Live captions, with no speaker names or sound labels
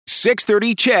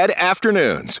6:30 CHED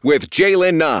Afternoons with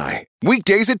Jaylen Nye.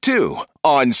 Weekdays at 2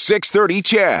 on 6:30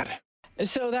 CHED.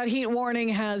 So that heat warning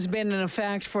has been in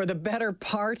effect for the better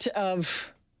part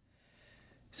of...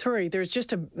 there's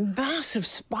just a massive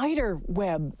spider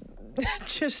web that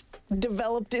just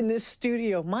developed in this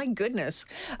studio. My goodness.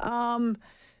 And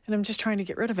I'm just trying to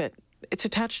get rid of it. It's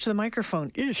attached to the microphone.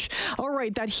 Eesh. All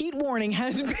right, that heat warning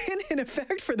has been in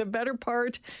effect for the better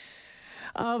part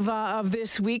of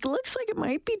this week. Looks like it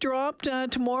might be dropped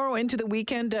tomorrow into the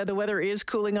weekend. The weather is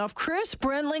cooling off. Chris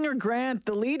Brendlinger-Grant,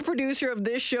 the lead producer of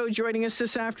this show, joining us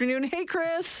this afternoon. Hey,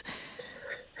 Chris.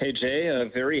 Hey,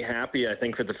 Jay. Very happy, I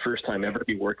think, for the first time ever to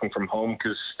be working from home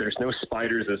because there's no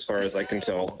spiders as far as I can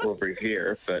tell over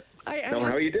here. But how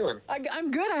are you doing?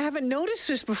 I'm good. I haven't noticed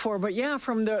this before, but yeah,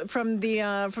 from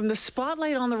the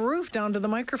spotlight on the roof down to the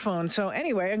microphone. So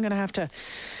anyway, I'm going to have to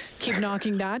keep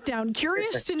knocking that down.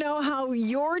 Curious to know how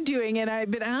you're doing, and I've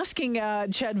been asking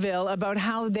Chedville about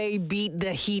how they beat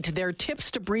the heat, their tips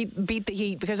to beat the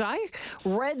heat, because I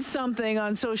read something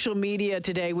on social media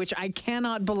today which I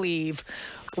cannot believe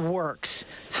works.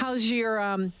 How's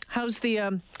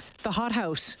the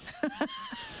hothouse?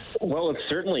 Well, it's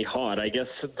certainly hot. I guess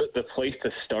the place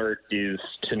to start is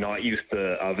to not use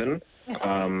the oven.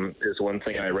 Is one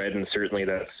thing I read, and certainly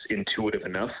that's intuitive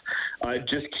enough.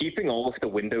 Just keeping all of the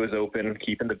windows open,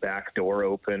 keeping the back door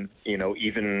open,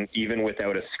 even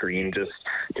without a screen,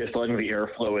 just letting the air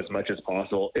flow as much as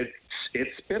possible.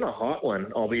 It's been a hot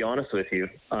one, I'll be honest with you.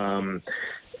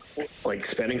 Like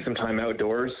spending some time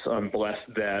outdoors. I'm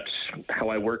blessed that how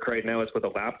I work right now is with a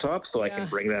laptop, so I can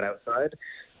bring that outside.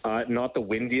 Not the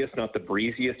windiest, not the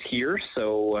breeziest here,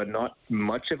 so not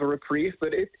much of a reprieve,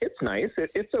 but it's nice.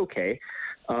 It's okay.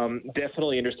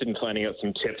 Definitely interested in finding out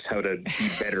some tips how to be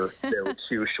better, though,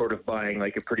 too, short of buying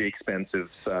like a pretty expensive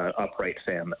upright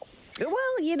fan, though.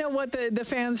 Well, you know what? The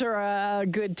fans are a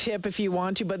good tip if you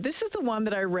want to, but this is the one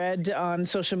that I read on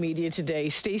social media today.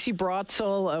 Stacey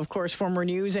Brotzel, of course, former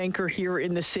news anchor here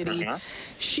in the city,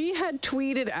 she had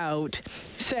tweeted out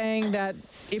saying that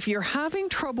if you're having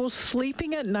trouble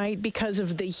sleeping at night because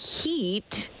of the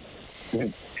heat,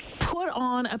 put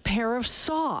on a pair of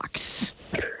socks.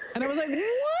 And I was like,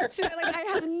 what? I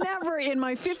have never in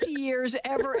my 50 years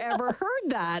ever heard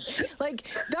that. Like,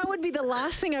 that would be the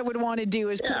last thing I would want to do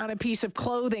is put on a piece of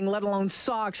clothing, let alone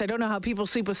socks. I don't know how people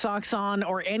sleep with socks on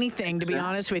or anything, to be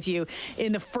honest with you,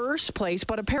 in the first place,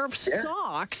 but a pair of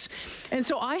socks. And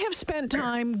so I have spent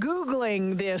time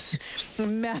Googling this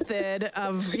method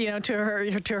of,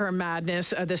 to her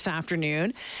madness this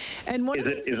afternoon. And what is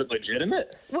it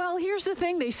legitimate? Well, here's the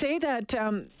thing. They say that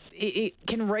it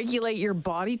can regulate your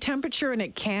body temperature, and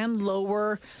it can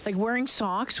lower, like wearing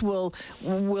socks will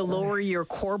lower your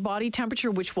core body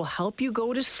temperature, which will help you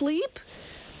go to sleep.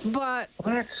 But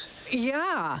what?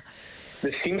 Yeah.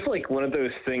 This seems like one of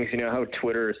those things, how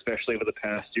Twitter, especially over the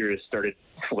past year, has started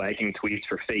flagging tweets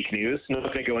for fake news. I'm not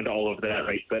going to go into all of that,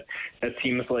 right? But that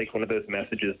seems like one of those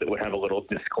messages that would have a little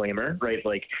disclaimer, right?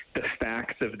 Like the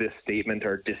facts of this statement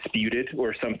are disputed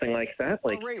or something like that.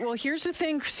 Like, all right. Well, here's the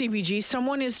thing, CBG.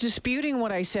 Someone is disputing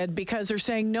what I said because they're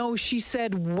saying, no, she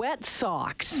said wet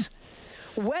socks.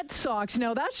 Wet socks.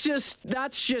 No, that's just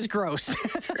gross.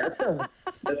 That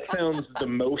sounds the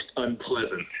most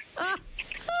unpleasant.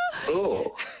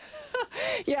 Oh.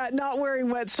 Yeah, not wearing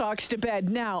wet socks to bed.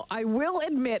 Now, I will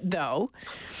admit, though,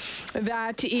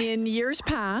 that in years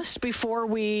past, before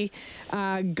we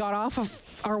got off of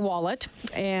our wallet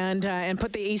and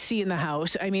put the AC in the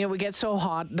house, I mean, it would get so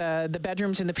hot, the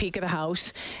bedroom's in the peak of the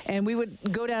house, and we would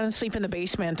go down and sleep in the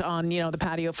basement on, the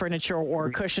patio furniture or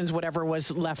cushions, whatever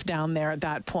was left down there at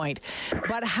that point.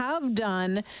 But have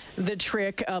done the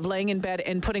trick of laying in bed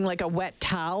and putting like a wet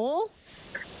towel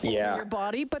over your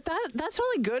body, but that's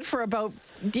only good for about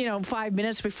 5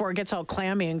 minutes before it gets all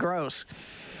clammy and gross.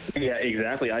 Yeah,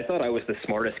 exactly. I thought I was the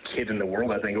smartest kid in the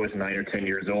world. I think I was 9 or 10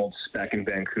 years old back in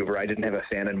Vancouver. I didn't have a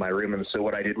fan in my room, and so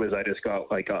what I did was I just got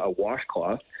like a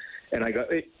washcloth. And I got,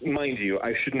 mind you,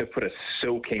 I shouldn't have put a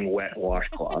soaking wet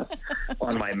washcloth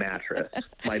on my mattress,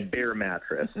 my bare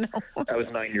mattress. No. I was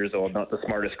 9 years old, not the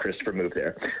smartest Christopher move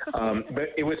there. But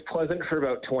it was pleasant for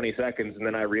about 20 seconds, and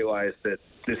then I realized that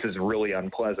this is really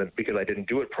unpleasant because I didn't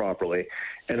do it properly.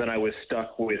 And then I was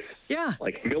stuck with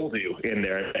like mildew in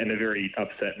there, and a very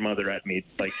upset mother at me,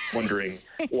 like wondering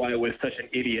why I was such an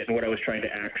idiot and what I was trying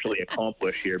to actually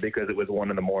accomplish here because it was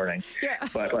 1 a.m. Yeah.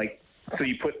 But like, so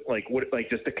you put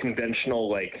just a conventional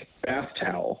like bath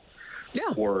towel,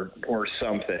 or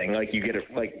something, like you get it,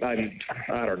 like I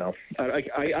don't know.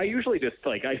 I usually just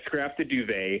like I scrap the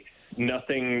duvet,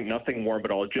 nothing warm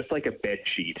at all, just like a bed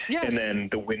sheet, and then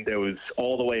the windows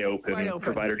all the way open,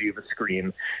 provided you have a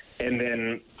screen, and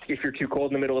then if you're too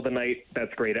cold in the middle of the night,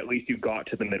 that's great. At least you got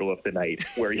to the middle of the night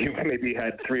where you maybe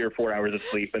had 3 or 4 hours of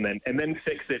sleep, and then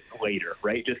fix it later,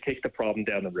 right? Just kick the problem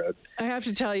down the road. I have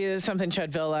to tell you something,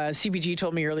 Chudville. CBG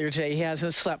told me earlier today he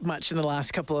hasn't slept much in the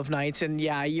last couple of nights, and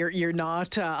yeah, you're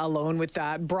not alone with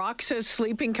that. Brock says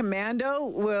sleeping commando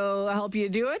will help you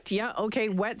do it. Yeah, okay.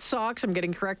 Wet socks. I'm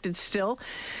getting corrected still.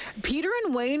 Peter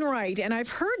and Wainwright, and I've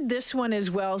heard this one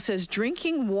as well, says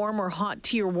drinking warm or hot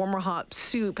tea or warm or hot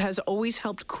soup has always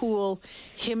helped cool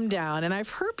him down. And I've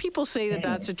heard people say that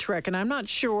that's a trick, and I'm not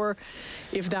sure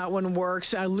if that one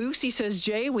works. Lucy says,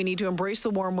 Jay, we need to embrace the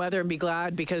warm weather and be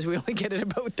glad because we only get it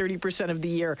about 30% of the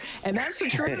year. And that's the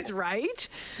truth, right?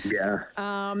 Yeah.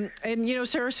 And, you know,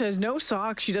 Sarah says no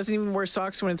socks. She doesn't even wear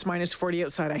socks when it's minus 40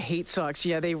 outside. I hate socks.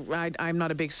 Yeah, I'm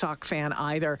not a big sock fan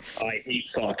either. I hate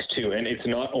socks too. And it's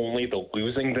not only the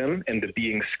losing them and the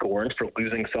being scorned for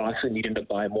losing socks and needing to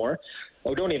buy more.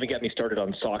 Oh, don't even get me started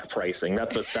on sock pricing.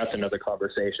 That's another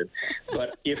conversation.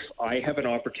 But if I have an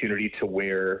opportunity to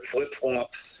wear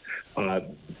flip-flops,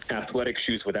 athletic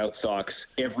shoes without socks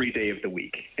every day of the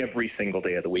week, every single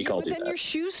day of the week, I'll do that. But then your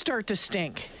shoes start to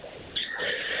stink.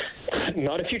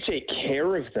 Not if you take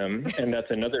care of them, and that's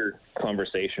another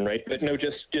conversation, right? But no,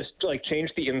 just like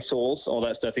change the insoles, all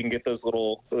that stuff. You can get those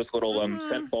little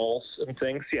scent balls and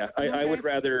things. Yeah, I would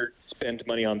rather spend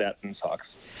money on that than socks.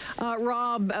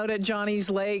 Rob out at Johnny's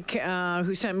Lake,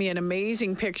 who sent me an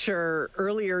amazing picture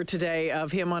earlier today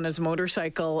of him on his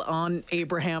motorcycle on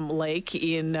Abraham Lake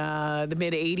in the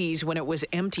mid-'80s when it was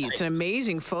empty. It's an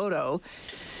amazing photo.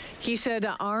 He said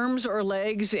arms or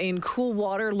legs in cool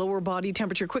water, lower body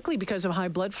temperature quickly because of high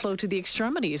blood flow to the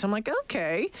extremities. I'm like,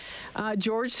 okay.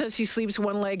 George says he sleeps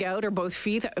one leg out or both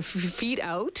feet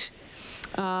out.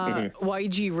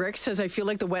 YG Rick says, I feel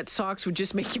like the wet socks would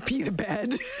just make you pee the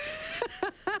bed.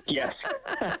 Yes.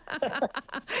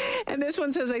 And this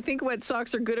one says, I think wet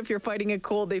socks are good if you're fighting a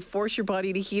cold. They force your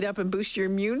body to heat up and boost your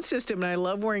immune system. And I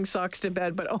love wearing socks to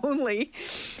bed, but only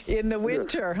in the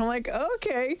winter. I'm like,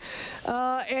 okay.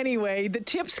 Anyway, the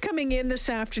tips coming in this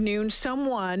afternoon.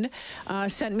 Someone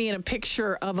sent me in a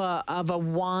picture of a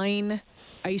wine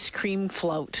ice cream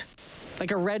float,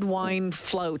 like a red wine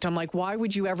float. I'm like, why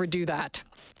would you ever do that?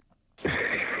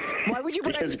 Why would you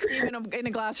put ice cream in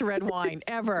a glass of red wine,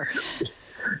 ever?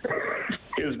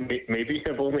 Because maybe you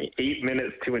have only 8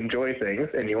 minutes to enjoy things,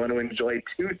 and you want to enjoy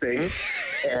 2 things,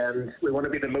 and we want to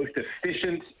be the most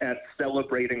efficient at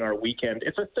celebrating our weekend.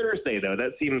 It's a Thursday, though.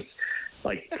 That seems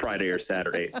like Friday or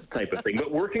Saturday type of thing.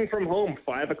 But working from home,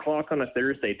 5 o'clock on a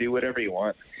Thursday, do whatever you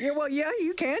want. Yeah, well, yeah,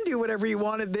 you can do whatever you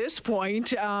want at this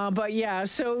point. But yeah,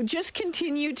 so just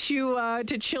continue to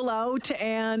chill out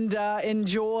and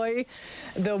enjoy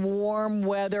the warm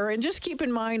weather. And just keep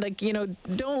in mind, like, you know,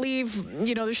 don't leave,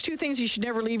 you know, there's 2 things you should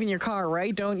never leave in your car,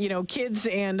 right? Don't, you know, kids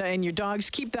and your dogs,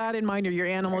 keep that in mind, or your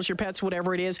animals, your pets,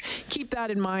 whatever it is. Keep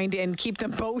that in mind and keep them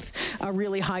both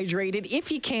really hydrated.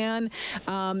 If you can,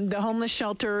 the homeless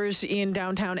shelters in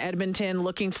downtown Edmonton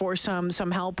looking for some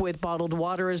help with bottled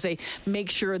water as they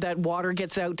make sure that water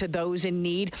gets out to those in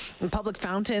need. And public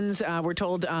fountains, we're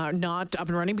told, not up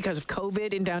and running because of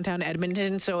COVID in downtown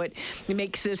Edmonton, so it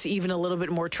makes this even a little bit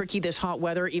more tricky, this hot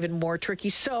weather even more tricky.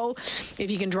 So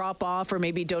if you can drop off or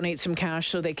maybe donate some cash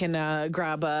so they can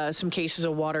grab some cases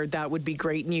of water, that would be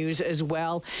great news as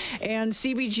well. And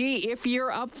CBG, if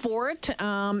you're up for it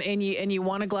and you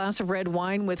want a glass of red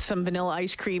wine with some vanilla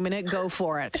ice cream in it, go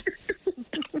for it.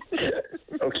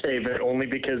 Okay, but only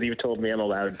because you told me I'm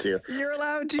allowed to. You're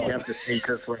allowed to. I have to sneak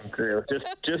this one through.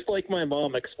 Just like my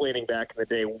mom explaining back in the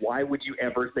day, why would you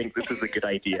ever think this is a good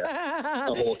idea?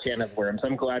 A whole can of worms.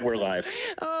 I'm glad we're live.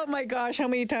 Oh my gosh, how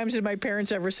many times did my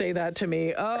parents ever say that to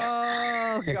me?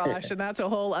 Oh gosh, and that's a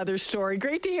whole other story.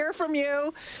 Great to hear from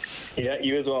you. Yeah,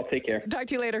 you as well. Take care. Talk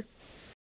to you later.